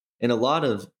And a lot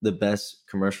of the best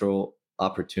commercial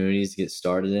opportunities to get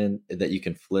started in that you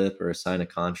can flip or assign a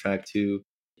contract to,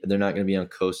 they're not going to be on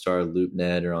CoStar,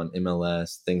 LoopNet, or on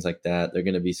MLS, things like that. They're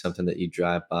going to be something that you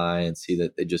drive by and see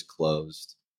that they just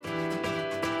closed.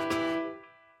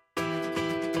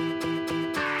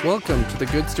 Welcome to the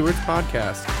Good Stewards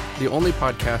Podcast, the only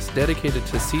podcast dedicated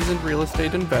to seasoned real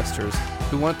estate investors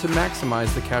who want to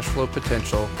maximize the cash flow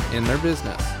potential in their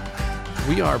business.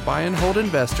 We are buy and hold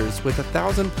investors with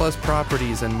 1,000+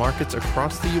 properties and markets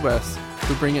across the U.S.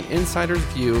 who bring an insider's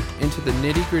view into the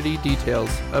nitty-gritty details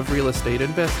of real estate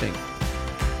investing.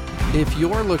 If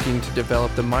you're looking to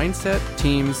develop the mindset,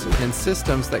 teams, and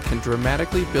systems that can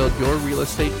dramatically build your real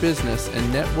estate business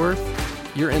and net worth,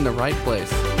 you're in the right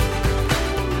place.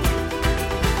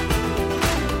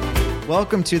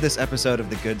 Welcome to this episode of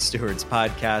the Good Stewards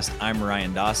Podcast. I'm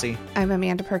Ryan Dossie. I'm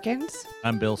Amanda Perkins.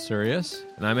 I'm Bill Sirius.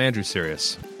 And I'm Andrew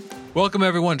Sirius. Welcome,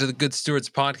 everyone, to the Good Stewards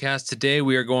Podcast. Today,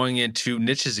 we are going into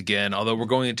niches again, although we're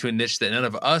going into a niche that none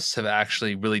of us have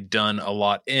actually really done a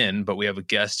lot in, but we have a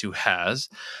guest who has.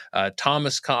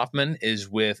 Thomas Coffman is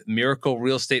with Miracle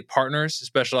Real Estate Partners,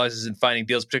 specializes in finding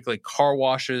deals, particularly car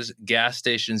washes, gas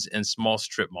stations, and small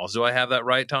strip malls. Do I have that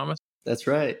right, Thomas? That's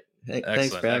right. Hey,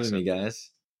 thanks for having me, guys.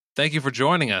 Thank you for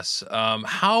joining us.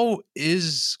 How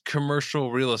is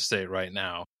commercial real estate right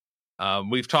now?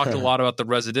 We've talked a lot about the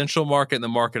residential market and the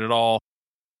market at all,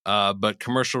 but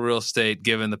commercial real estate,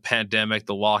 given the pandemic,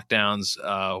 the lockdowns,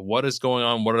 what is going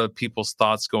on? What are people's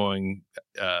thoughts going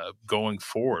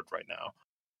forward right now?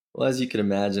 Well, as you can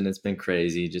imagine, it's been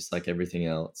crazy, just like everything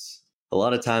else. A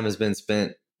lot of time has been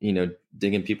spent,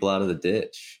 digging people out of the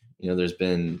ditch. There's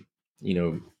been,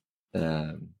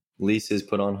 leases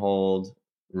put on hold,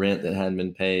 rent that hadn't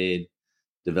been paid,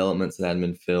 developments that hadn't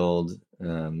been filled.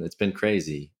 It's been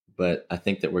crazy, but I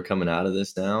think that we're coming out of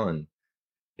this now and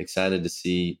excited to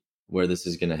see where this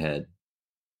is going to head.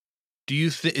 Do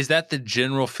you is that the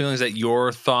general feeling? Is that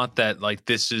your thought that like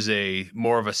this is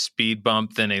more of a speed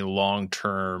bump than a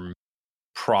long-term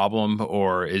problem,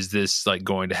 or is this like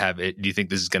going to have it? Do you think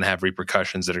this is going to have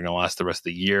repercussions that are going to last the rest of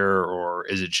the year, or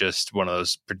is it just one of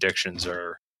those predictions?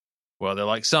 Or well, they're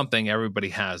like something, everybody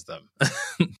has them.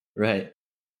 Right.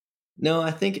 No,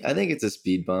 I think it's a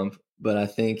speed bump, but I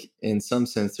think in some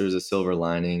sense there's a silver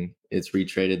lining. It's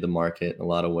retraded the market in a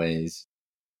lot of ways.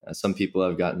 Some people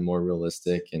have gotten more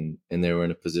realistic and they were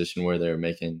in a position where they're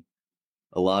making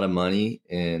a lot of money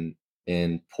and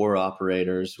poor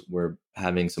operators were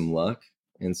having some luck.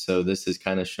 And so this has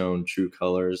kind of shown true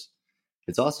colors.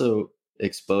 It's also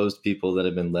exposed people that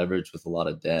have been leveraged with a lot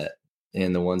of debt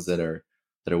and the ones that are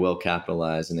well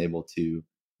capitalized and able to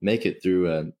make it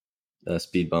through a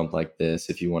speed bump like this,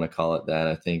 if you want to call it that.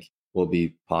 I think will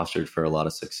be postured for a lot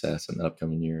of success in the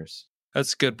upcoming years.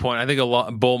 That's a good point. I think a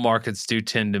lot bull markets do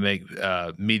tend to make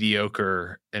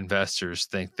mediocre investors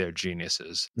think they're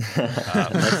geniuses.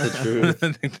 That's the truth.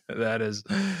 I think that is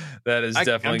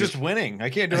definitely. I'm just winning. I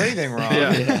can't do anything wrong.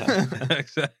 Yeah.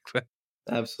 Exactly.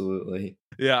 Absolutely.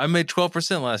 Yeah, I made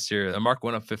 12% last year. The market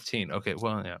went up 15. Okay,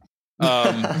 well, yeah.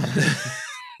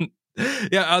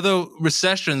 Yeah, although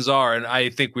recessions are, and I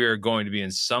think we are going to be in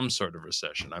some sort of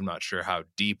recession. I'm not sure how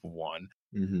deep one.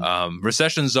 Mm-hmm.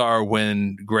 Recessions are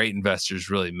when great investors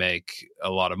really make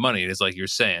a lot of money. And it's like you're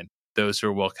saying, those who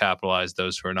are well capitalized,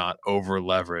 those who are not over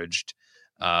leveraged,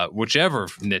 whichever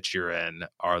niche you're in,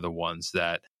 are the ones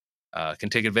that can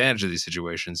take advantage of these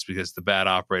situations because the bad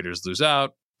operators lose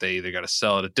out. They either got to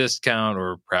sell at a discount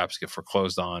or perhaps get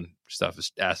foreclosed on.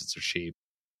 Assets are cheap.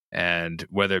 And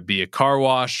whether it be a car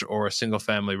wash or a single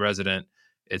family resident,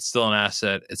 it's still an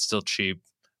asset. It's still cheap.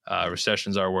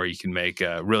 Recessions are where you can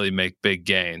really make big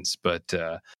gains, but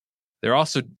they're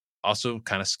also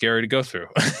kind of scary to go through.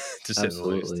 To say the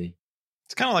least.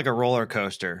 It's kind of like a roller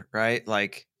coaster, right?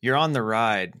 Like you're on the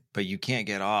ride, but you can't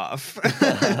get off,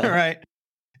 right?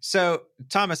 So,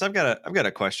 Thomas, I've got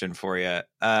a question for you.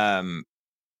 I'm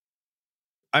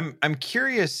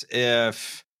curious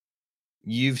if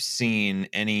you've seen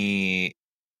any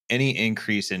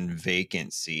increase in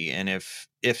vacancy, and if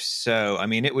so, I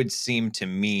mean, it would seem to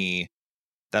me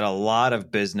that a lot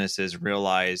of businesses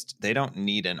realized they don't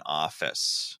need an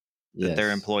office, that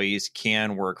their employees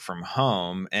can work from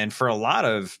home, and for a lot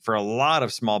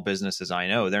of small businesses I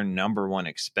know, their number one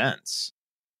expense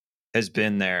has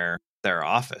been their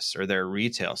office or their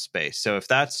retail space. So if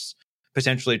that's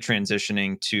potentially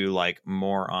transitioning to like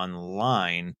more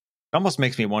online, it almost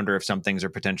makes me wonder if some things are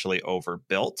potentially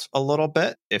overbuilt a little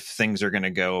bit, if things are going to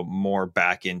go more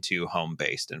back into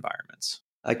home-based environments.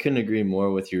 I couldn't agree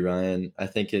more with you, Ryan. I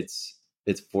think it's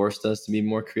forced us to be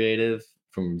more creative,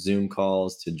 from Zoom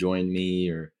calls to Join Me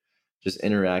or just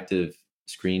interactive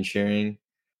screen sharing.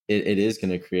 it is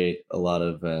going to create a lot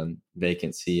of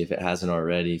vacancy if it hasn't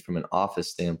already. From an office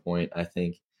standpoint, I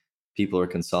think people are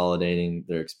consolidating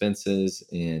their expenses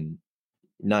and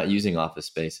not using office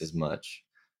space as much.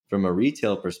 From a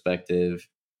retail perspective,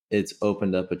 it's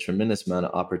opened up a tremendous amount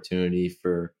of opportunity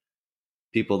for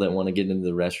people that want to get into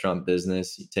the restaurant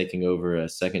business, taking over a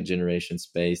second generation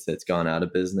space that's gone out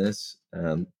of business.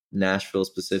 Nashville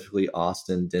specifically,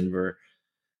 Austin, Denver,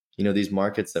 these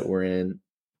markets that we're in,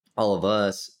 all of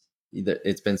us,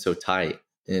 it's been so tight.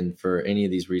 And for any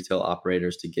of these retail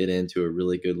operators to get into a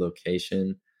really good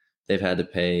location, they've had to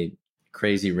pay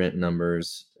crazy rent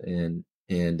numbers, and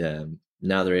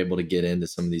now they're able to get into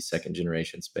some of these second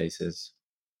generation spaces.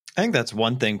 I think that's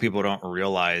one thing people don't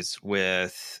realize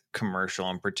with commercial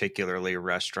and particularly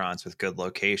restaurants with good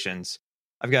locations.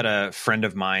 I've got a friend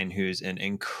of mine who's an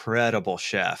incredible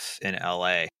chef in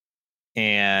LA.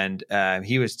 And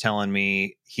he was telling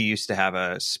me he used to have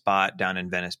a spot down in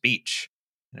Venice Beach.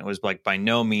 And it was like by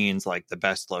no means like the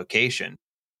best location,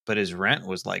 but his rent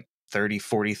was like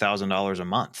 $30,000-$40,000 a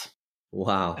month.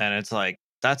 Wow. And it's like,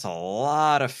 that's a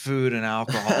lot of food and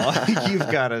alcohol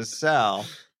you've got to sell.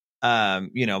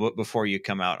 But before you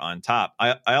come out on top.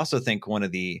 I also think one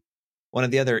of the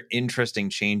other interesting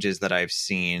changes that I've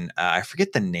seen, I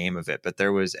forget the name of it, but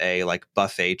there was a like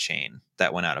buffet chain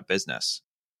that went out of business.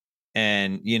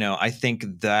 And, I think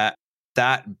that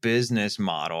business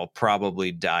model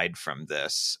probably died from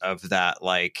this, of that,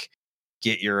 like,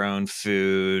 get your own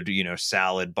food,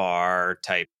 salad bar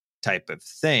type of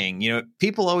thing.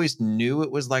 People always knew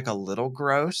it was like a little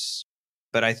gross,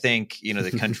 but I think,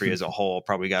 the country as a whole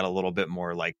probably got a little bit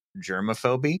more like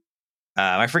germophobe.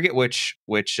 I forget what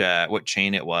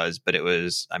chain it was, but it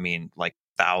was, like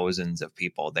thousands of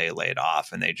people they laid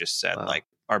off, and they just said, Wow. like,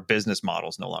 our business model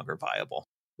is no longer viable.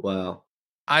 Wow.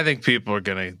 I think people are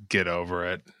going to get over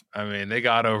it. I mean, they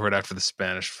got over it after the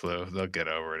Spanish flu. They'll get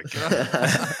over it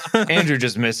again. Andrew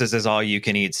just misses his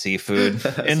all-you-can-eat seafood in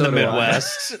So the do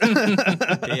Midwest.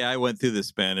 Yeah, I went through the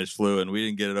Spanish flu, and we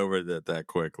didn't get it over that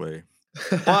quickly.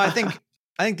 Well, I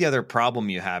think the other problem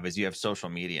you have is you have social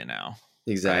media now.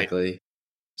 Exactly. Right?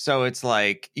 So it's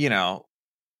like,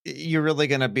 you're really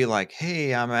going to be like,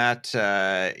 hey, I'm at,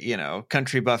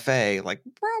 Country Buffet. Like,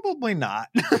 probably not.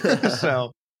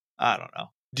 So I don't know.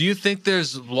 Do you think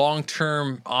there's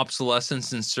long-term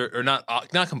obsolescence in certain, or not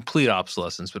complete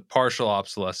obsolescence, but partial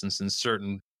obsolescence in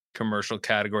certain commercial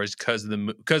categories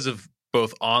because of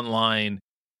both online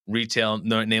retail,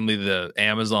 namely the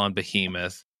Amazon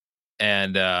behemoth,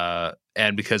 and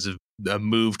because of a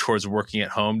move towards working at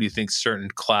home? Do you think certain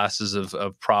classes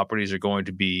of properties are going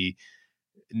to be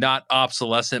not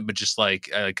obsolescent, but just like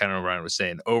kind of Ryan was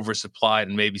saying, oversupplied,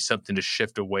 and maybe something to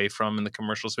shift away from in the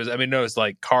commercial space? I mean, no, it's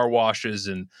like car washes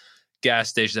and gas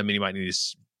stations. I mean, you might need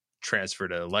to transfer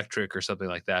to electric or something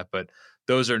like that, but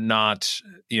those are not,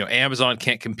 Amazon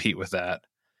can't compete with that,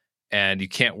 and you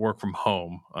can't work from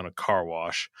home on a car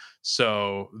wash.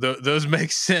 So those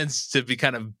make sense to be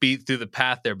kind of beat through the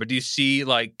path there. But do you see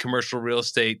like commercial real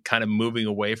estate kind of moving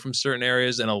away from certain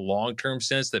areas in a long-term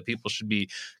sense that people should be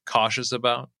cautious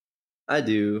about? I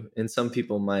do. And some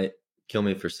people might kill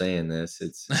me for saying this.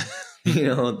 It's,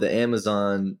 the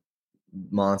Amazon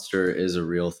monster is a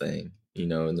real thing, in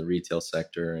the retail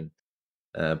sector,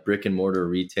 and brick and mortar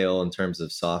retail in terms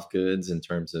of soft goods, in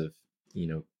terms of,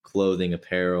 clothing,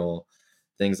 apparel,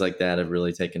 things like that have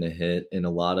really taken a hit. And a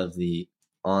lot of the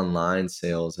online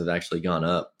sales have actually gone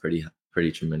up pretty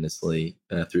tremendously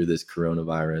through this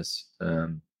coronavirus.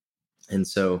 And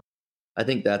so I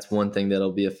think that's one thing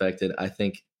that'll be affected. I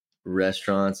think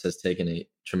restaurants has taken a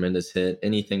tremendous hit.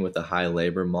 Anything with a high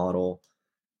labor model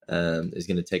is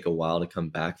going to take a while to come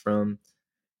back from.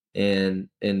 And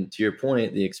to your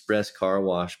point, the express car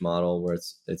wash model, where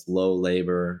it's low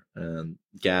labor,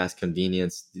 gas,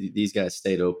 convenience, these guys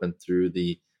stayed open through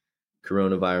the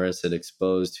coronavirus. It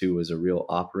exposed who was a real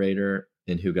operator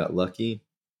and who got lucky.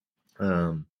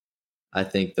 I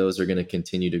think those are going to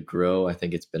continue to grow. I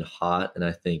think it's been hot, and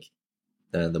I think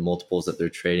the multiples that they're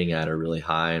trading at are really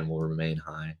high and will remain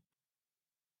high.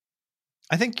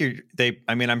 I think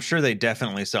I'm sure they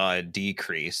definitely saw a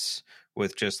decrease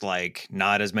with just like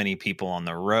not as many people on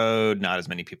the road, not as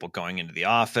many people going into the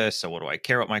office. So what do I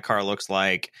care what my car looks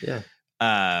like? Yeah.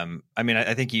 I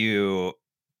think I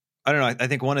don't know. I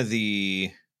think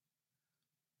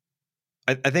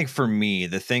I think for me,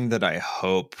 the thing that I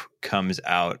hope comes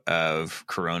out of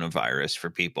coronavirus for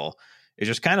people is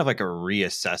just kind of like a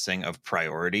reassessing of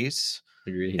priorities.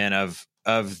 Agreed. And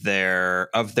of their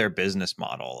business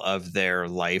model, of their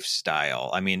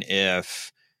lifestyle. I mean,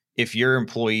 if your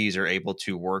employees are able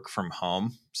to work from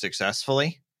home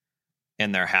successfully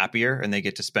and they're happier and they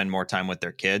get to spend more time with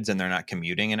their kids and they're not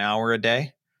commuting an hour a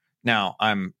day. Now,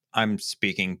 I'm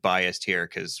speaking biased here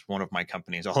because one of my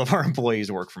companies, all of our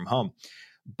employees work from home.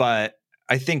 But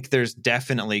I think there's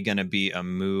definitely going to be a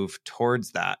move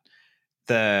towards that.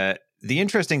 The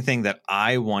interesting thing that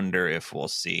I wonder if we'll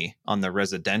see on the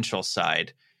residential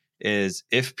side is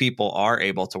if people are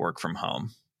able to work from home,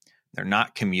 they're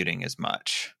not commuting as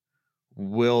much.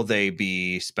 Will they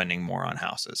be spending more on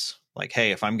houses? Like,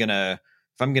 hey, if I'm gonna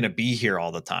be here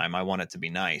all the time, I want it to be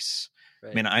nice.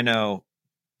 Right. I mean, I know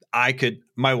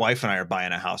my wife and I are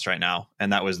buying a house right now,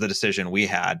 and that was the decision we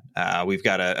had. We've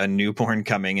got a newborn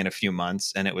coming in a few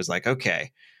months, and it was like,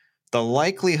 okay, the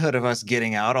likelihood of us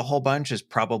getting out a whole bunch is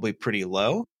probably pretty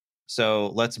low.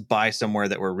 So let's buy somewhere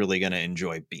that we're really going to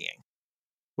enjoy being.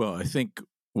 Well, I think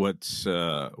what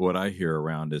I hear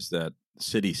around is that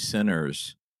city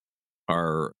centers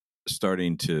are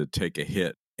starting to take a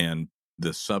hit, and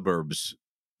the suburbs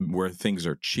where things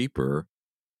are cheaper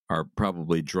are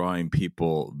probably drawing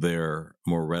people there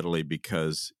more readily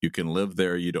because you can live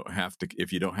there. You don't have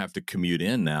to commute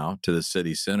in now to the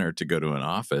city center to go to an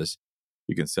office.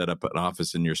 You can set up an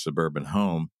office in your suburban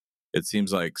home. It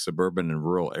seems like suburban and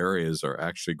rural areas are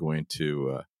actually going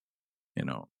to,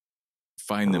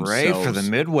 find themselves. Right for the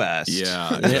Midwest.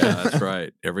 Yeah, that's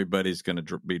right. Everybody's going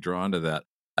to be drawn to that.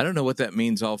 I don't know what that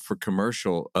means all for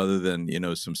commercial other than,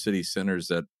 some city centers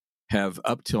that have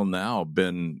up till now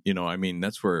been,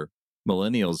 that's where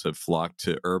millennials have flocked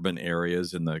to urban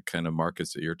areas and the kind of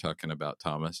markets that you're talking about,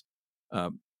 Thomas.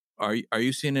 Are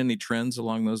you seeing any trends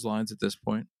along those lines at this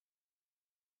point?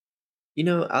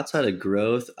 Outside of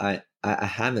growth, I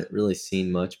haven't really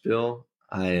seen much, Bill.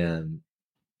 I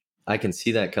can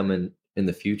see that coming in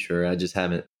the future. I just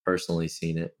haven't personally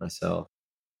seen it myself.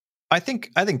 I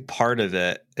think part of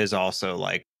it is also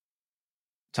like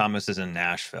Thomas is in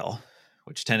Nashville,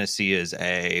 which Tennessee is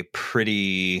a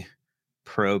pretty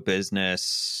pro-business,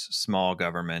 small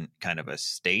government kind of a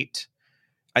state.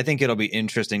 I think it'll be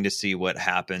interesting to see what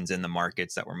happens in the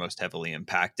markets that were most heavily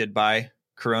impacted by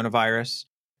coronavirus.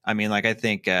 I mean, like I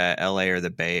think LA or the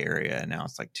Bay Area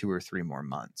announced like 2 or 3 more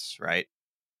months, right?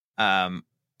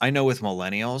 I know with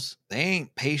millennials, they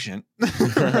ain't patient,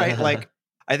 right? Like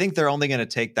I think they're only going to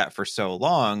take that for so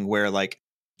long where like,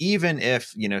 even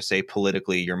if, say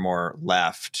politically you're more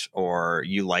left or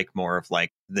you like more of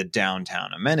like the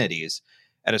downtown amenities,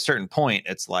 at a certain point,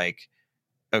 it's like,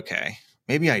 okay,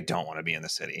 maybe I don't want to be in the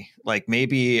city. Like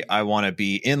maybe I want to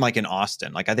be in like in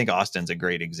Austin. Like I think Austin's a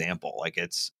great example. Like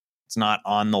it's not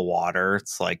on the water.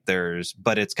 It's like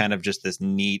but it's kind of just this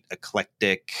neat,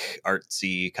 eclectic,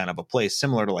 artsy kind of a place,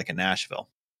 similar to like in Nashville.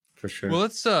 For sure. Well,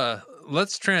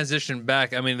 let's transition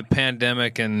back. I mean, the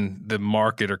pandemic and the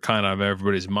market are kind of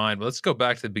everybody's mind, but let's go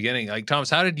back to the beginning. Like,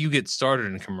 Thomas, how did you get started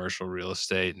in commercial real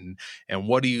estate, and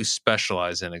what do you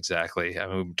specialize in exactly? I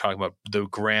mean, we're talking about the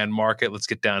grand market. Let's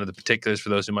get down to the particulars for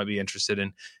those who might be interested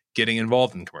in getting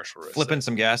involved in commercial real estate. Flipping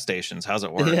some gas stations. How's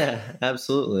it work? Yeah,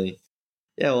 absolutely.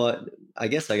 Yeah, well, I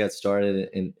guess I got started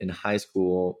in high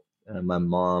school. My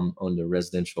mom owned a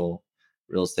residential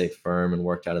real estate firm and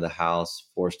worked out of the house,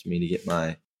 forced me to get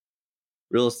my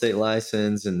real estate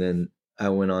license. And then I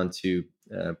went on to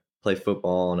play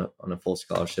football on a full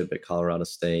scholarship at Colorado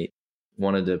State.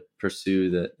 Wanted to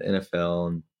pursue the NFL,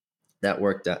 and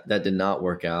that did not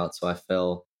work out. So I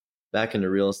fell back into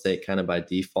real estate kind of by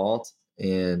default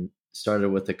and started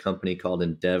with a company called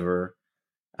Endeavor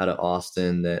out of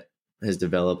Austin that has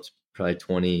developed probably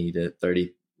 20 to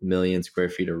 30 million square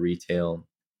feet of retail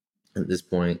at this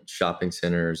point, shopping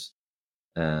centers,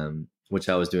 which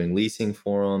I was doing leasing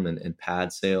for them and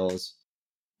pad sales.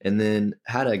 And then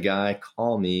had a guy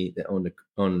call me that owned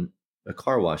a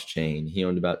car wash chain. He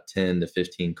owned about 10 to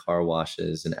 15 car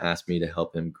washes and asked me to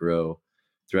help him grow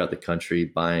throughout the country,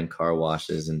 buying car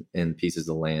washes and pieces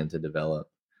of land to develop.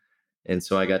 And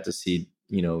so I got to see,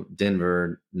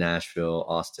 Denver, Nashville,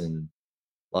 Austin,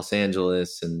 Los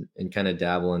Angeles, and kind of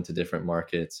dabble into different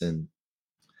markets. And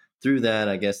through that,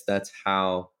 I guess that's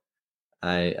how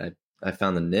I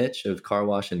found the niche of car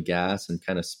wash and gas and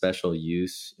kind of special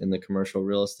use in the commercial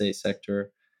real estate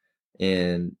sector,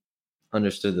 and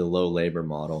understood the low labor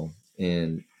model.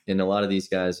 And a lot of these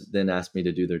guys then asked me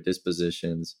to do their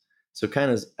dispositions. So kind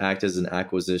of act as an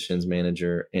acquisitions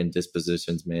manager and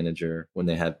dispositions manager when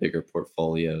they have bigger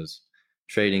portfolios,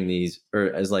 trading these,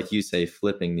 or as like you say,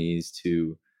 flipping these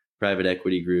to private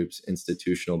equity groups,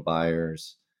 institutional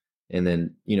buyers, and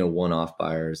then, one-off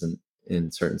buyers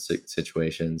in certain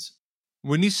situations.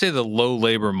 When you say the low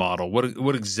labor model,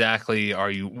 what exactly are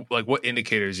you, like, what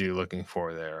indicators are you looking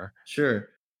for there? Sure.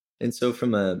 And so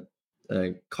from a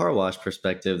a car wash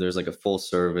perspective, there's like a full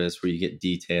service where you get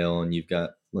detail and you've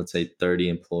got, let's say, 30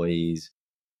 employees,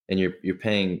 and you're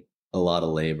paying a lot of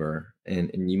labor, and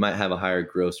you might have a higher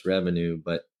gross revenue,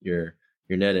 but your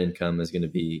net income is going to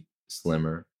be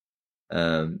slimmer.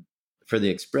 For the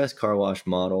express car wash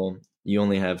model, you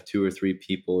only have 2 or 3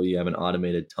 people. You have an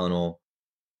automated tunnel,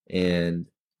 and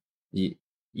you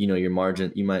know your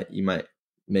margin. You might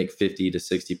make 50 to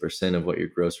 60% of what your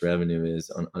gross revenue is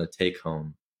on a take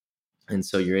home, and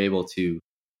so you're able to,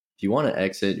 if you want to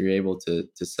exit, you're able to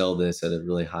sell this at a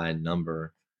really high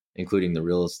number, including the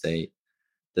real estate.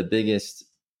 The biggest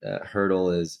hurdle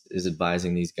is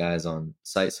advising these guys on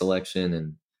site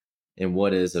selection and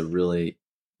what is a really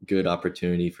good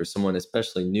opportunity for someone,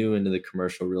 especially new into the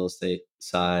commercial real estate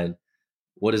side.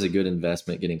 What is a good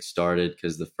investment getting started?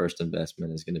 Because the first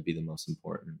investment is going to be the most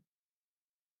important.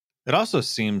 It also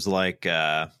seems like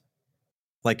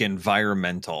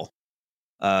environmental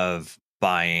of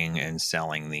buying and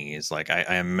selling these. Like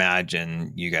I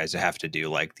imagine you guys have to do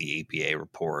like the EPA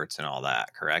reports and all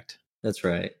that, correct? That's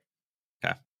right.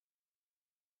 Okay.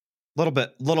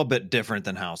 Little bit different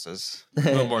than houses. A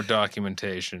little more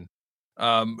documentation.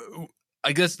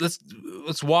 I guess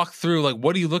let's walk through, like,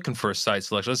 what are you looking for a site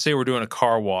selection? Let's say we're doing a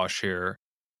car wash here.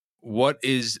 What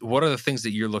are the things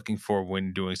that you're looking for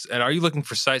when doing, and are you looking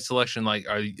for site selection? Like,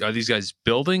 are these guys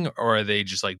building, or are they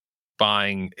just like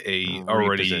buying a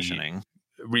already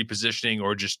repositioning,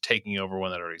 or just taking over one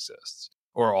that already exists,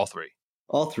 or all three?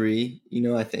 All three,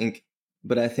 I think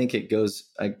it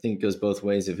goes both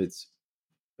ways. If it's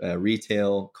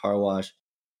retail, car wash,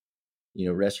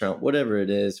 restaurant, whatever it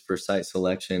is for site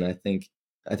selection, I think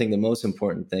the most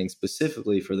important thing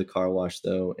specifically for the car wash,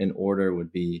 though, in order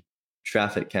would be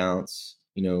traffic counts,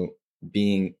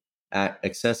 being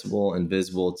accessible and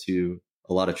visible to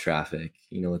a lot of traffic.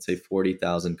 Let's say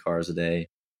 40,000 cars a day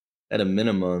at a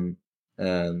minimum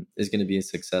is going to be a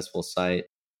successful site.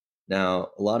 Now,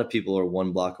 a lot of people are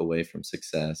one block away from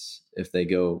success. If they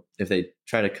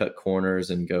try to cut corners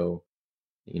and go,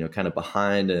 kind of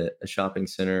behind a shopping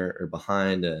center or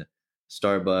behind a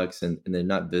Starbucks, and they're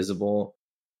not visible,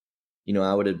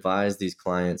 I would advise these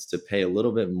clients to pay a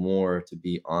little bit more to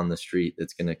be on the street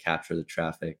that's going to capture the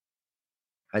traffic.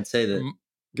 I'd say that.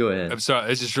 Go ahead. I'm sorry.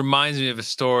 It just reminds me of a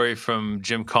story from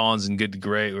Jim Collins in Good to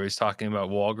Great, where he's talking about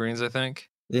Walgreens, I think.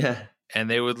 Yeah. And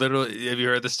they would literally, have you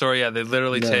heard the story? Yeah, they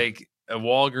literally take a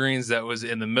Walgreens that was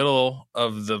in the middle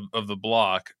of the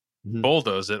block,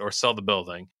 bulldoze it or sell the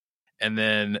building, and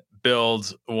then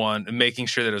build one, making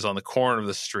sure that it was on the corner of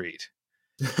the street.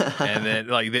 And then,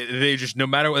 like, they just, no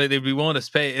matter what, they'd be willing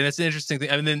to pay. And it's an interesting thing.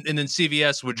 And then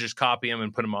CVS would just copy them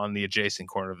and put them on the adjacent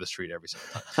corner of the street every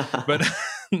single time. But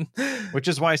which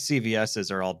is why CVSs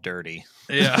are all dirty.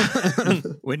 Yeah.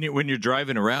 When you're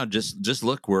driving around, just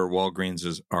look where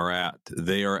Walgreens are at.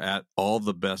 They are at all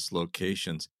the best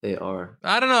locations. They are.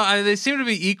 I don't know. They seem to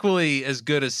be equally as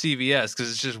good as CVS, because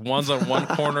it's just one's on one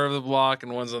corner of the block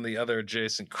and one's on the other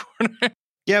adjacent corner.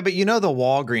 Yeah, but the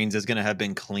Walgreens is going to have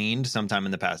been cleaned sometime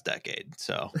in the past decade.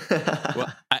 So,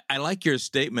 well, I like your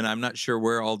statement. I'm not sure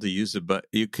where all to use it, but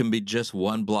you can be just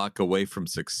one block away from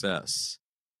success.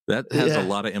 That has a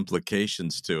lot of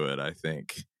implications to it, I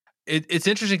think. It's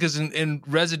interesting because in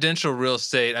residential real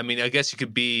estate, I mean, I guess you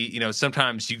could be,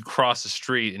 sometimes you cross the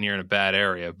street and you're in a bad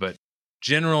area, but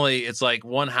generally it's like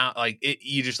one house, like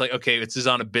you just like, okay, this is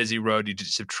on a busy road. You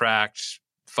just subtract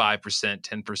 5%,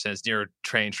 10%, it's near a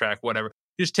train track, whatever.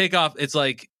 You just take off. It's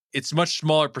like, it's much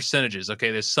smaller percentages.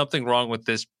 Okay, there's something wrong with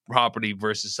this property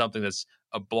versus something that's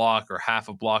a block or half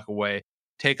a block away.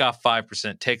 Take off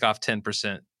 5%, take off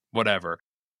 10%, whatever.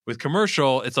 With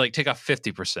commercial, it's like take off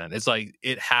 50%. It's like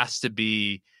it has to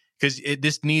be, because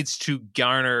this needs to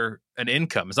garner an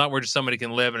income. It's not where just somebody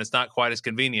can live and it's not quite as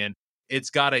convenient. It's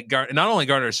got to not only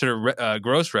garner sort of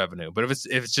gross revenue, but if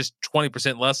it's just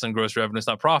 20% less than gross revenue, it's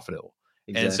not profitable.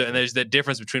 Exactly. And there's that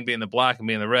difference between being the black and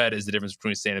being the red is the difference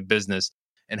between staying in business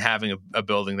and having a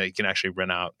building that you can actually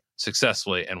rent out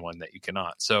successfully and one that you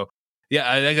cannot. So, yeah,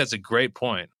 I think that's a great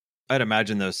point. I'd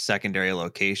imagine those secondary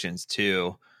locations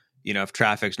too. If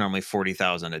traffic's normally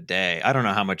 40,000 a day, I don't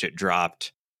know how much it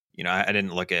dropped. I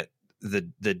didn't look at the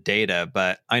data,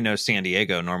 but I know San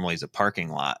Diego normally is a parking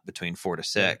lot between 4 to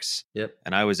 6. Yep.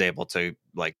 And I was able to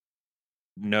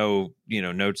no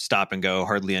stop and go,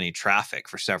 hardly any traffic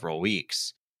for several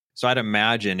weeks. So I'd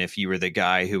imagine if you were the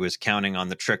guy who was counting on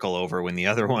the trickle over when the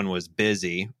other one was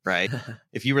busy, right?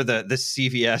 If you were the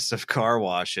CVS of car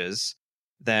washes,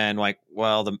 then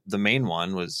the main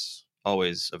one was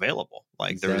always available.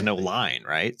 Exactly. There was no line,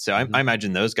 right? So I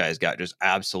imagine those guys got just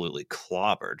absolutely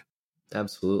clobbered.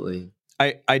 Absolutely.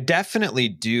 I definitely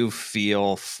do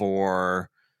feel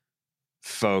for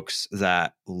folks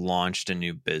that launched a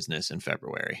new business in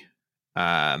February.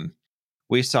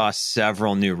 We saw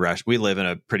several new we live in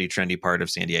a pretty trendy part of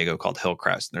San Diego called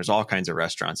Hillcrest. And there's all kinds of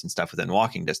restaurants and stuff within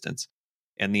walking distance.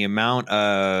 And the amount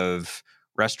of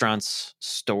restaurants,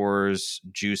 stores,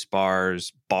 juice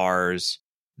bars, bars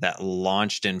that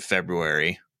launched in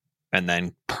February and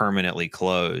then permanently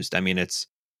closed. I mean, it's,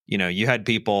 you had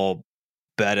people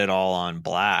bet it all on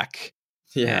black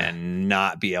and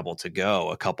not be able to go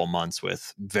a couple months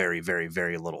with very, very,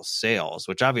 very little sales,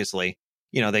 which obviously,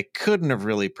 they couldn't have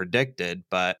really predicted,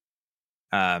 but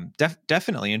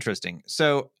definitely interesting.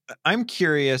 So I'm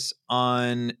curious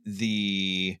on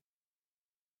the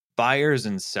buyers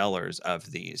and sellers of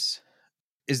these.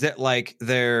 Is that like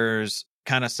there's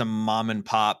kind of some mom and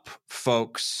pop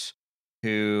folks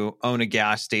who own a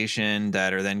gas station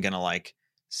that are then going to like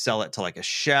sell it to like a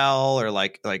Shell, or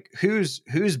like who's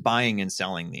buying and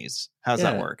selling these? How's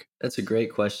that work? That's a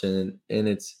great question. And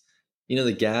it's,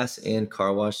 the gas and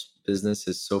car wash business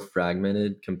is so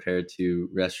fragmented compared to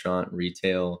restaurant and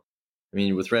retail. I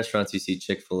mean, with restaurants, you see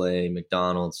Chick-fil-A,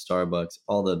 McDonald's, Starbucks,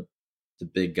 all the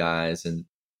big guys. And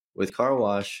with car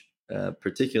wash,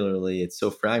 particularly, it's so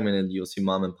fragmented. You'll see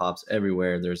mom and pops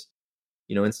everywhere. There's,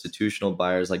 institutional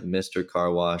buyers like Mr.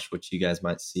 Car Wash, which you guys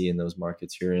might see in those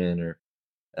markets you're in, or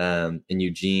in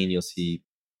Eugene, you'll see,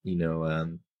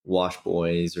 Wash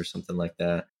Boys or something like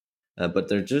that. But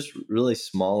they're just really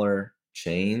smaller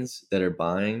chains that are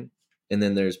buying. And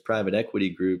then there's private equity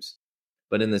groups.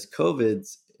 But in this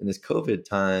COVID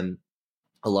time,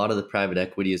 a lot of the private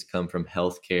equity has come from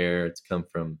healthcare. It's come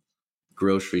from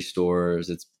grocery stores.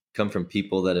 It's come from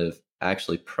people that have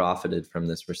actually profited from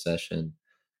this recession.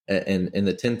 And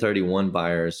the 1031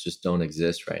 buyers just don't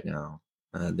exist right now.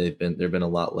 There've been a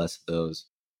lot less of those.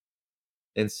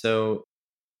 And so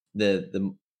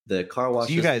the car wash.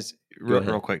 So you guys,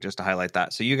 real quick, just to highlight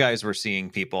that. So you guys were seeing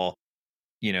people,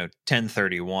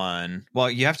 1031.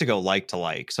 Well, you have to go like to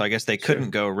like. So I guess they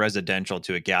couldn't go residential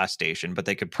to a gas station, but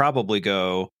they could probably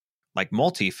go like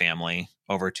multifamily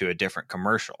over to a different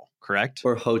commercial, correct?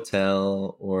 Or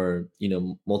hotel, or,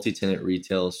 multi-tenant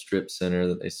retail strip center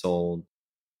that they sold,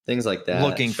 things like that.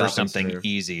 Looking for something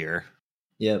easier.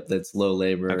 Yep, that's low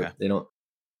labor. Okay.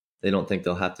 They don't think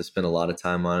they'll have to spend a lot of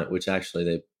time on it, which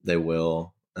actually they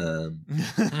will.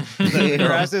 The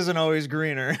grass isn't always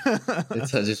greener. I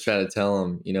just try to tell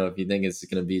them, if you think it's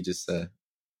going to be just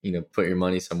put your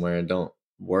money somewhere and don't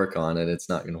work on it, it's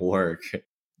not going to work.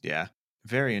 Yeah,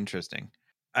 very interesting.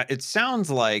 It sounds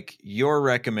like your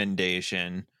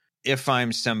recommendation, if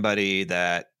I'm somebody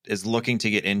that is looking to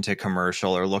get into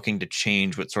commercial or looking to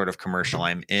change what sort of commercial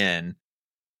I'm in,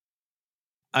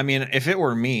 I mean, if it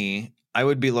were me, I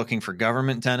would be looking for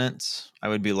government tenants. I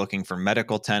would be looking for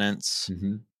medical tenants.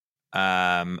 Mm-hmm.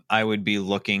 I would be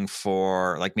looking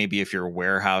for, like, maybe if you're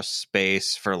warehouse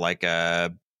space for like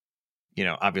a,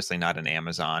 obviously not an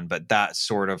Amazon, but that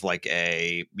sort of like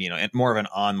a, more of an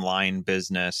online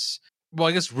business. Well,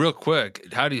 I guess real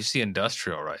quick, how do you see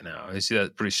industrial right now? Do you see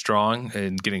that pretty strong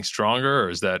and getting stronger, or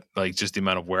is that like just the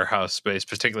amount of warehouse space,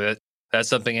 particularly that's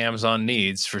something Amazon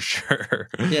needs for sure?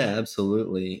 Yeah,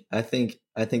 absolutely. I think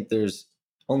there's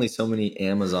only so many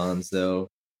Amazons though.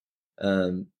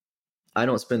 I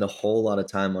don't spend a whole lot of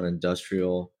time on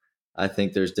industrial. I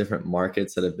think there's different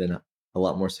markets that have been a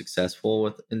lot more successful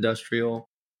with industrial.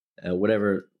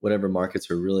 Whatever markets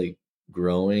are really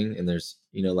growing, and there's,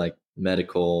 like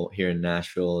medical here in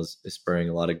Nashville is spurring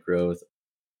a lot of growth.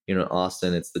 In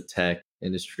Austin, it's the tech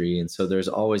industry. And so there's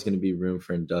always going to be room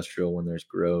for industrial when there's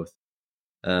growth.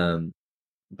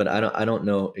 But I don't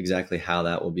know exactly how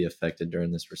that will be affected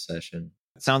during this recession.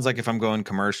 It sounds like if I'm going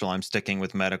commercial, I'm sticking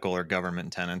with medical or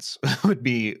government tenants would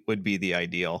be the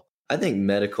ideal. I think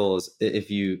medical is, if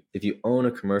you own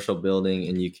a commercial building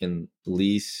and you can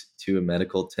lease to a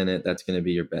medical tenant, that's going to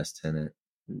be your best tenant.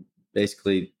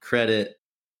 Basically, credit,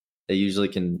 they usually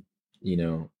can,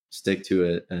 stick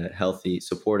to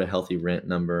support a healthy rent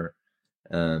number,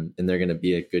 and they're going to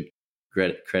be a good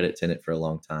credit tenant for a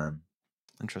long time.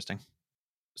 Interesting.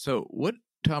 So what,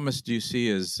 Thomas, do you see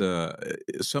as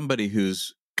somebody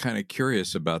who's kind of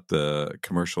curious about the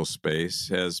commercial space,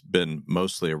 has been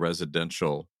mostly a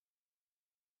residential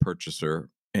purchaser?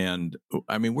 And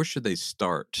I mean, where should they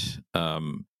start?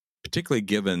 Particularly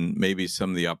given maybe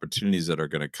some of the opportunities that are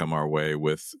going to come our way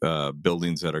with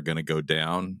buildings that are going to go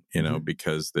down, Mm-hmm.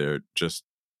 because they're just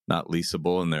not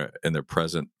leasable in their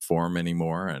present form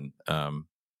anymore. And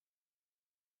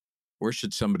where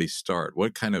should somebody start?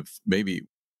 What kind of, maybe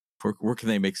where can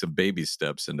they make some baby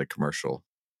steps into commercial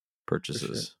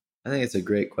purchases? Sure. I think it's a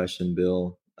great question,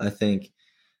 Bill. I think,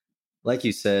 like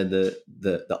you said,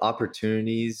 the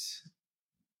opportunities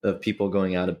people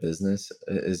going out of business,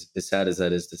 as sad as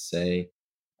that is to say.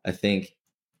 I think,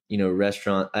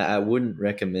 restaurant, I wouldn't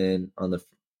recommend on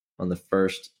the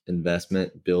first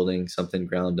investment building something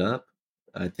ground up.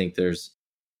 I think there's,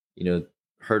 you know,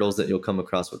 hurdles that you'll come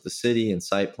across with the city and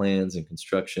site plans and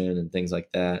construction and things like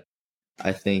that.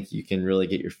 I think you can really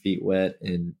get your feet wet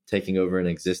in taking over an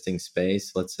existing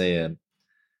space. Let's say a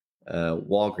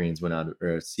Walgreens went out,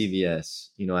 or a CVS.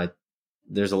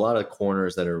 There's a lot of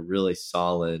corners that are really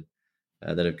solid,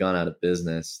 that have gone out of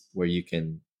business, where you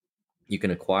can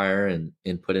acquire and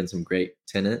put in some great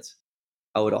tenants.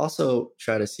 I would also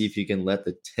try to see if you can let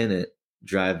the tenant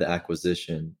drive the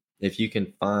acquisition. If you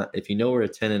know where a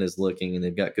tenant is looking and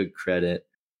they've got good credit,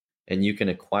 and you can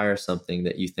acquire something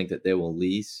that you think that they will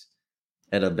lease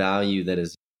at a value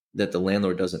that the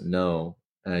landlord doesn't know,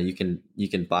 you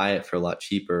can buy it for a lot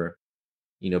cheaper.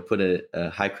 Put a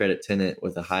high credit tenant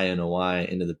with a high NOI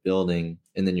into the building,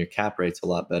 and then your cap rate's a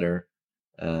lot better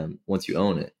once you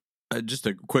own it. Just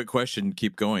a quick question,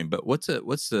 keep going. But what's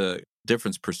the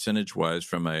difference percentage wise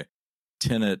from a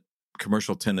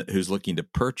commercial tenant who's looking to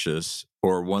purchase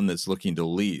or one that's looking to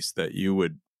lease that you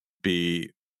would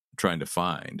be trying to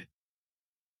find?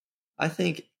 I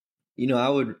think, I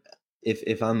would,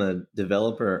 if I'm a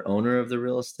developer or owner of the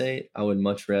real estate, I would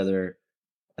much rather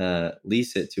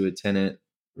lease it to a tenant,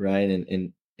 right,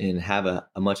 and have a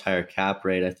much higher cap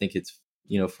rate. I think it's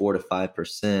 4 to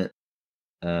 5%,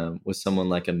 with someone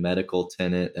like a medical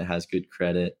tenant that has good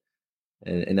credit,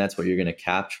 and that's what you're going to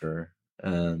capture.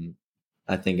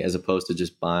 I think, as opposed to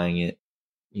just buying it,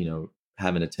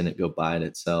 having a tenant go buy it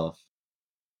itself.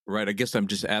 Right. I guess I'm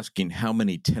just asking how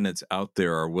many tenants out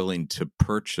there are willing to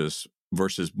purchase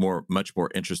versus much more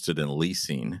interested in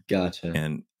leasing. Gotcha.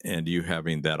 And you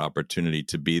having that opportunity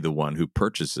to be the one who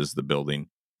purchases the building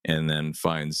and then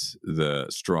finds the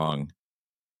strong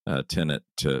tenant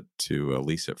to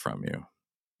lease it from you.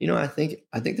 I think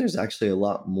there's actually a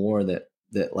lot more that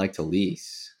like to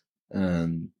lease.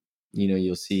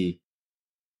 You'll see,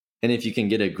 and if you can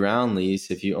get a ground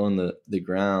lease, if you own the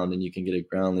ground and you can get a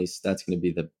ground lease, that's going to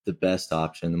be the best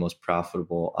option, the most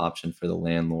profitable option for the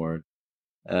landlord.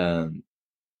 But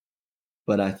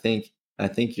I think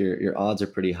your odds are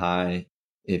pretty high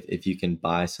if you can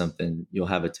buy something, you'll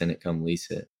have a tenant come lease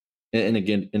it, and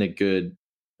again, in a good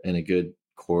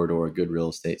corridor, a good real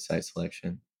estate site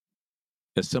selection.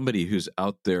 As somebody who's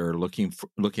out there looking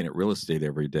at real estate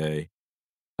every day,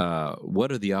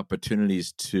 what are the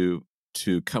opportunities to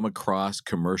come across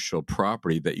commercial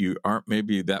property that you aren't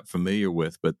maybe that familiar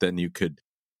with, but then you could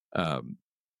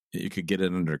get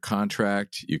it under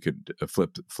contract, you could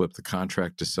flip the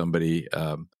contract to somebody,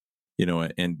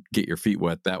 and get your feet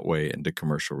wet that way into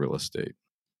commercial real estate?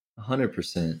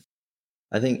 100%.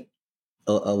 I think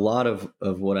a lot of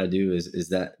what I do is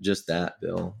that,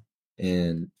 Bill,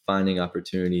 and finding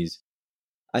opportunities.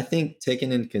 I think,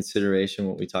 taking into consideration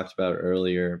what we talked about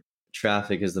earlier,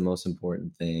 traffic is the most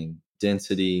important thing.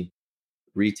 Density,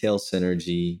 retail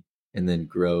synergy, and then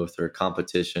growth or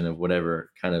competition of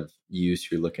whatever kind of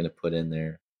use you're looking to put in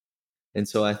there. And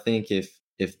so I think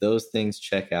if those things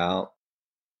check out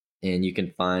and you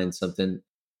can find something,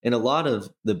 and a lot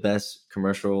of the best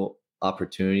commercial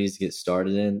opportunities to get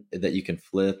started in that you can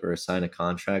flip or assign a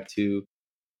contract to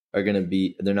they're not going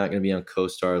to be on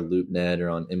CoStar, LoopNet, or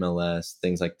on MLS,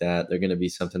 things like that. They're going to be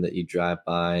something that you drive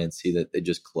by and see that they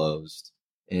just closed.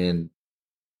 And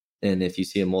if you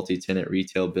see a multi-tenant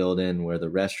retail building where the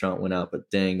restaurant went out, but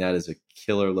dang, that is a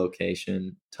killer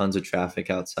location, tons of traffic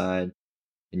outside,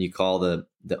 and you call the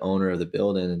owner of the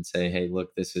building and say, hey,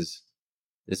 look, this is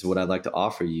what I'd like to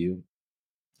offer you,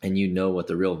 and you know what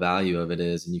the real value of it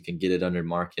is, and you can get it under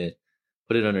market,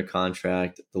 put it under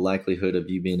contract, the likelihood of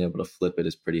you being able to flip it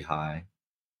is pretty high.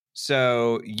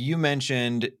 So you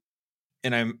mentioned,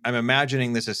 and I'm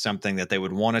imagining this is something that they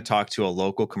would want to talk to a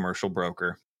local commercial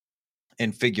broker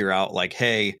and figure out, like,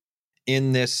 hey,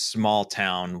 in this small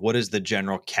town, what is the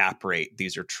general cap rate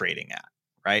these are trading at,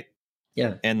 right?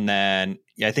 Yeah. And then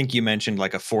I think you mentioned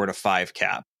like a 4 to 5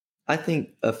 cap. I think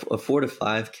a 4 to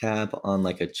 5 cap on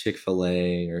like a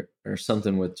Chick-fil-A or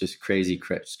something with just crazy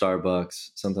Starbucks,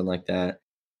 something like that.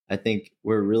 I think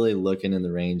we're really looking in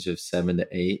the range of 7 to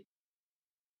 8.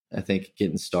 I think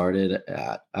getting started,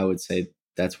 I would say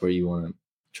that's where you want to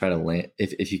try to land.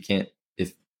 If you can't,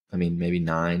 maybe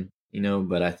 9,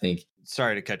 but I think.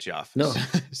 Sorry to cut you off. No,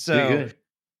 so you're good.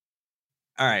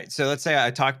 All right. So let's say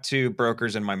I talk to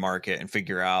brokers in my market and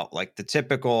figure out like the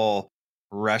typical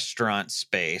restaurant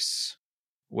space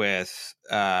with,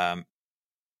 I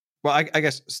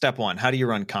guess step one, how do you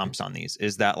run comps on these?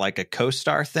 Is that like a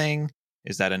CoStar thing?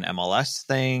 Is that an MLS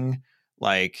thing?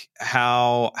 Like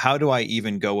how do I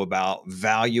even go about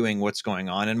valuing what's going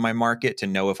on in my market to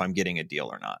know if I'm getting a deal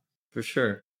or not? For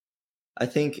sure. I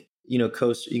think, you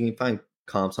can find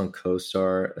comps on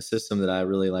CoStar. A system that I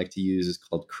really like to use is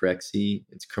called Crexi.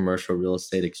 It's Commercial Real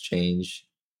Estate Exchange,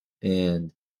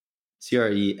 and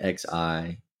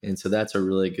CREXI. And so that's a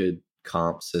really good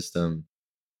comp system.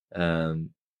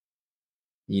 Um,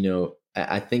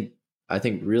 I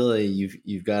think really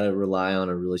you've got to rely on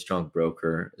a really strong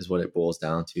broker is what it boils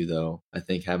down to, though. I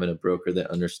think having a broker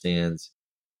that understands,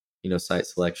 site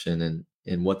selection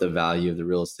and what the value of the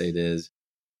real estate is,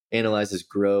 analyzes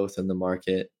growth in the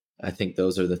market. I think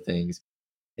those are the things.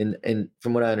 And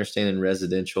from what I understand in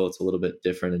residential, it's a little bit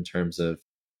different in terms of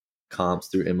comps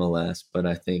through MLS, but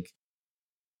I think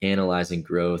analyzing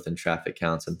growth and traffic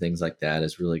counts and things like that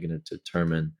is really going to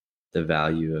determine the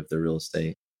value of the real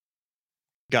estate.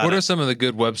 What are some of the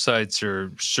good websites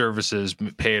or services,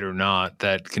 paid or not,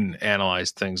 that can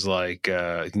analyze things like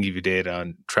can give you data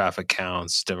on traffic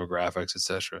counts, demographics,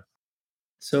 etc.?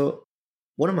 So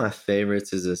one of my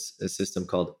favorites is a system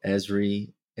called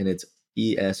Esri, and it's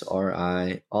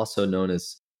ESRI, also known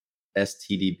as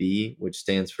STDB, which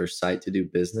stands for Site to Do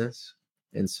Business.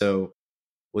 And so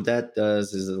what that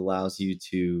does is it allows you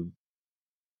to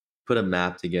put a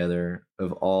map together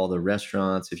of all the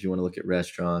restaurants, if you want to look at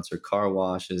restaurants, or car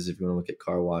washes, if you want to look at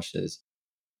car washes.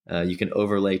 You can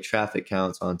overlay traffic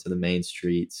counts onto the main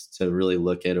streets to really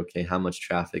look at, okay, how much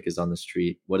traffic is on the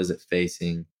street? What is it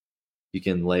facing? You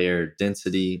can layer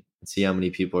density and see how many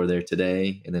people are there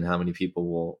today, and then how many people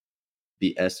will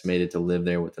be estimated to live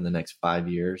there within the next 5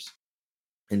 years.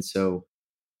 And so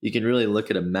you can really look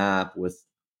at a map with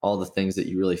all the things that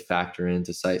you really factor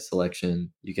into site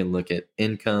selection. You can look at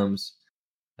incomes,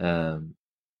 um,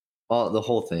 all the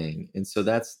whole thing. And so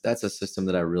that's a system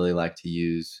that I really like to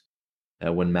use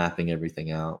when mapping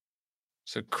everything out.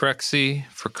 So Crexi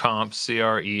for comp,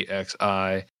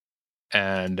 CREXI,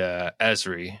 and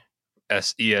Esri,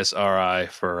 SESRI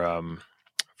for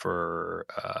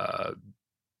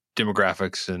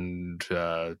demographics and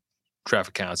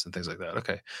traffic counts and things like that.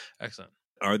 Okay, excellent.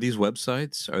 Are these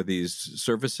websites? Are these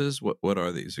services? What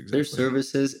are these exactly? There's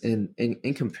services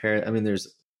in compare. I mean,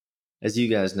 there's, as you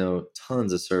guys know,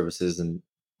 tons of services and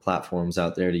platforms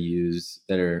out there to use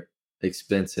that are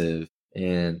expensive,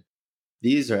 and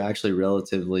these are actually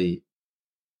relatively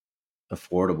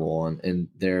affordable, and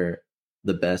they're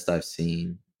the best I've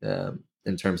seen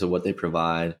in terms of what they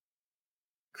provide.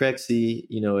 Crexi,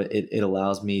 it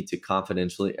allows me to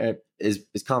confidentially, as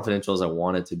confidential as I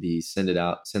want it to be, send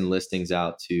listings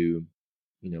out to,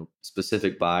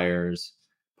 specific buyers,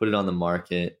 put it on the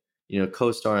market.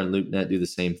 CoStar and LoopNet do the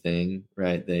same thing,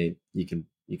 right? You can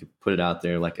put it out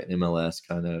there like an MLS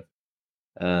kind of.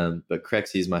 But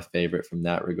Crexi is my favorite from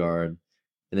that regard.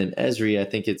 And then Esri, I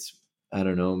think it's, I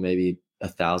don't know, maybe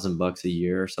 $1,000 a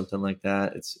year or something like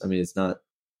that. It's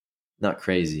not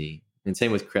crazy. And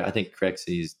same with, I think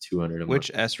Crexi is 200 a month.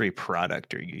 Which Esri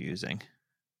product are you using?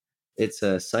 It's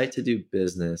a site to do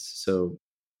business. So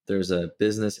there's a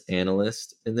business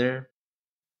analyst in there.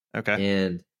 Okay.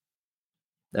 And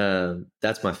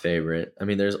that's my favorite. I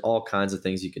mean, there's all kinds of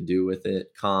things you can do with it.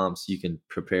 Comps, you can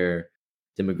prepare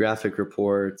demographic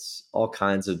reports, all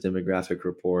kinds of demographic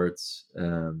reports,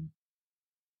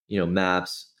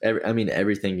 maps.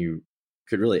 Everything you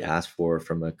could really ask for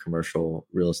from a commercial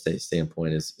real estate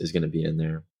standpoint is going to be in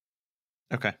there.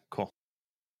 Okay, cool.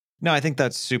 No, I think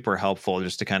that's super helpful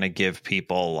just to kind of give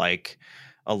people like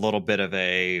a little bit of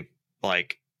a,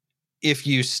 like, if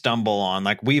you stumble on,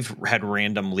 like, we've had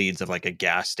random leads of like a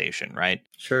gas station, right?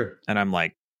 Sure. And I'm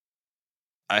like,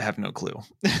 I have no clue.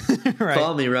 Right?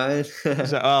 Call me, Ryan.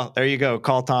 So, there you go.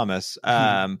 Call Thomas.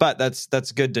 But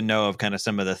that's good to know of kind of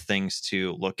some of the things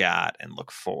to look at and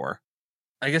look for.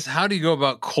 I guess, how do you go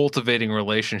about cultivating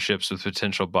relationships with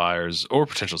potential buyers or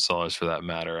potential sellers for that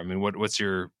matter? I mean, what's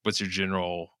your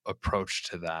general approach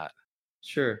to that?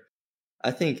 Sure.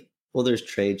 I think, well, there's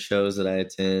trade shows that I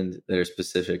attend that are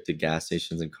specific to gas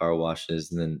stations and car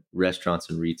washes, and then restaurants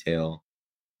and retail.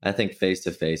 I think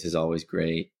face-to-face is always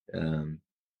great.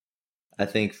 I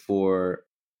think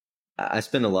I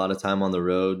spend a lot of time on the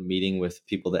road meeting with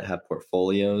people that have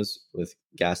portfolios with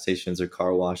gas stations or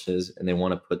car washes, and they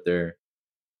want to put their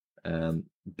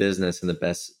business in the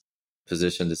best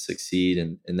position to succeed.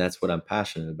 And that's what I'm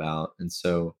passionate about. And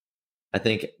so I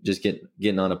think just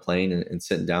getting on a plane and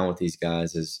sitting down with these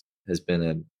guys has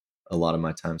been a lot of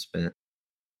my time spent.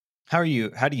 How do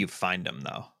you find them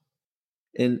though?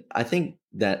 And I think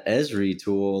that Esri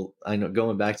tool, I know,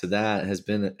 going back to that, has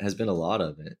been a lot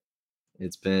of it.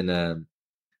 It's been,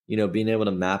 being able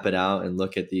to map it out and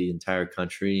look at the entire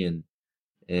country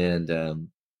and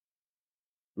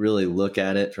really look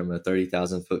at it from a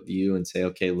 30,000 foot view and say,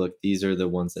 okay, look, these are the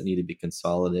ones that need to be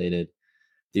consolidated.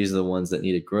 These are the ones that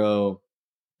need to grow.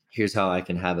 Here's how I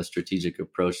can have a strategic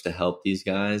approach to help these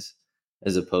guys,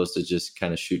 as opposed to just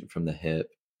kind of shooting from the hip.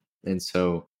 And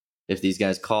so if these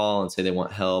guys call and say they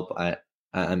want help,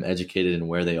 I'm educated in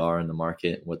where they are in the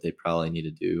market and what they probably need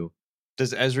to do.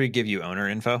 Does Esri give you owner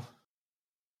info?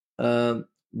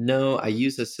 No, I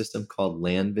use a system called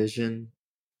Land Vision.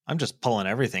 I'm just pulling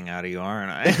everything out of you,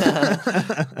 aren't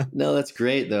I? No, that's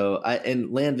great though.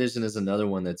 And Land Vision is another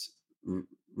one that's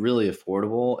really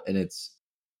affordable, and it's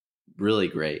really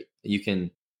great. You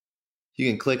can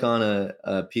click on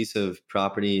a piece of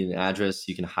property, an address,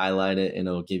 you can highlight it, and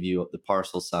it'll give you the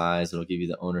parcel size, it'll give you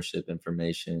the ownership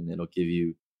information, it'll give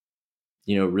you,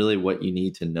 really what you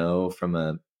need to know from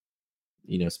a,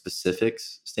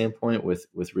 specifics standpoint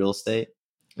with real estate.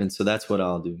 And so that's what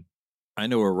I'll do. I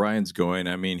know where Ryan's going.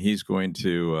 I mean, he's going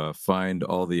to find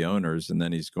all the owners, and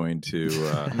then he's going to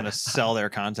I'm going to sell their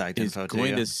contact info to you.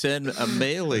 He's going to send a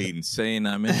mailing saying,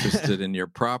 I'm interested in your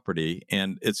property.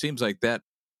 And it seems like that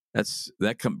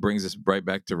brings us right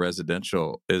back to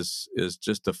residential is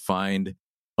just to find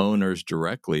owners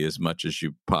directly as much as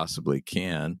you possibly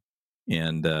can.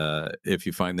 And if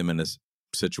you find them in a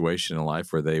situation in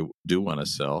life where they do want to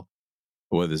sell,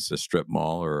 whether it's a strip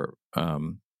mall or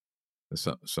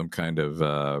some kind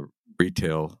of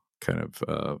retail kind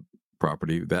of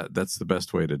property, that's the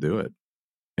best way to do it,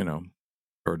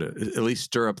 or to at least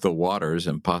stir up the waters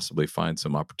and possibly find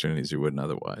some opportunities you wouldn't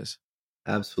otherwise.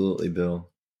 Absolutely, Bill.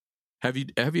 Have you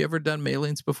ever done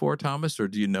mailings before, Thomas, or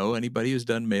do you know anybody who's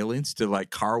done mailings to like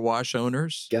car wash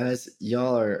owners? Guys,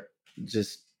 y'all are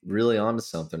just really onto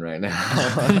something right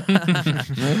now.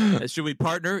 Should we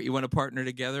partner? You want to partner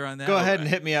together on that? Go ahead and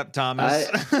hit me up, Thomas.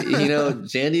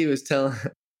 Jandy was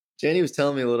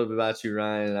telling me a little bit about you,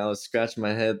 Ryan, and I was scratching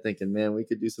my head thinking, man, we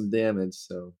could do some damage.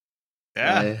 So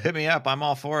yeah, hit me up. I'm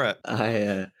all for it.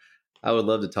 I would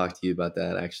love to talk to you about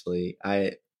that. Actually,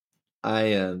 I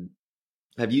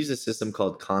have used a system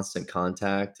called Constant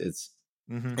Contact. It's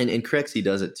and Crexy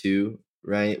does it too,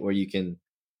 right? Where you can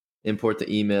import the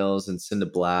emails and send a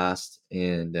blast,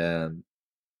 and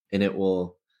it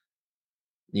will,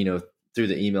 through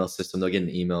the email system, they'll get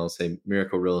an email, say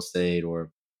Miracle Real Estate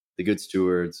or the Good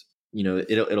Stewards.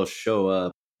 It'll show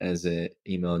up as an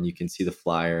email, and you can see the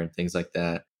flyer and things like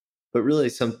that. But really,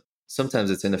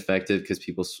 sometimes it's ineffective because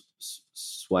people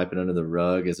swipe it under the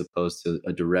rug as opposed to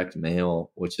a direct mail,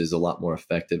 which is a lot more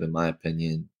effective, in my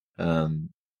opinion. Well,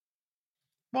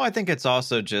 I think it's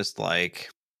also just like,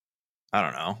 I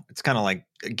don't know. It's kind of like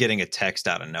getting a text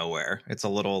out of nowhere. It's a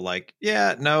little like,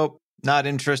 yeah, nope, not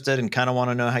interested, and kind of want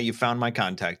to know how you found my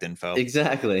contact info.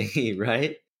 Exactly.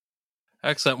 Right.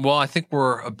 Excellent. Well, I think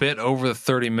we're a bit over the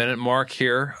 30-minute mark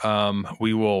here.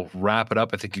 We will wrap it up.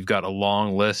 I think you've got a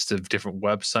long list of different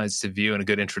websites to view and a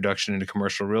good introduction into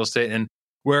commercial real estate and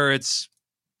where it's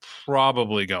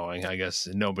probably going. I guess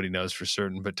nobody knows for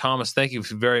certain. But Thomas, thank you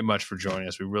very much for joining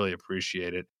us. We really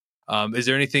appreciate it. Is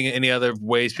there any other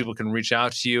ways people can reach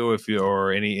out to you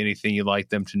or anything you'd like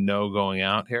them to know going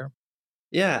out here?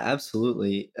 Yeah,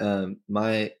 absolutely.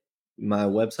 My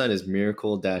website is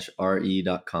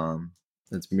miracle-re.com.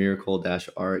 That's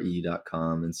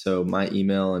miracle-re.com. And so my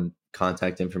email and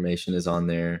contact information is on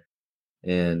there,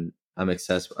 and I'm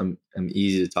accessible. I'm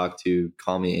easy to talk to.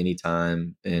 Call me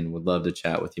anytime, and would love to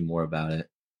chat with you more about it.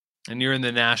 And you're in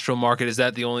the Nashville market. Is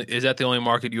that the only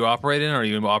market you operate in, or are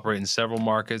you operate in several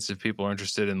markets? If people are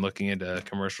interested in looking into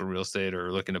commercial real estate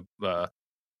or looking for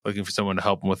someone to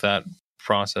help them with that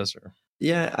process, or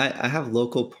yeah, I have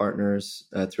local partners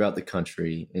throughout the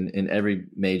country in every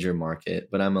major market,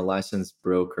 but I'm a licensed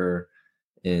broker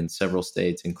in several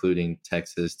states, including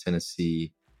Texas,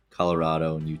 Tennessee,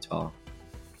 Colorado, and Utah.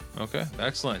 Okay,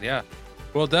 excellent. Yeah.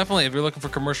 Well, definitely, if you're looking for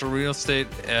commercial real estate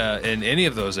in any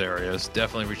of those areas,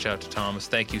 definitely reach out to Thomas.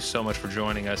 Thank you so much for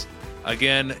joining us.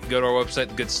 Again, go to our website,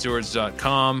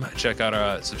 thegoodstewards.com. Check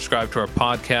out subscribe to our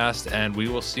podcast, and we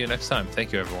will see you next time.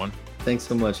 Thank you, everyone. Thanks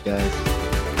so much, guys.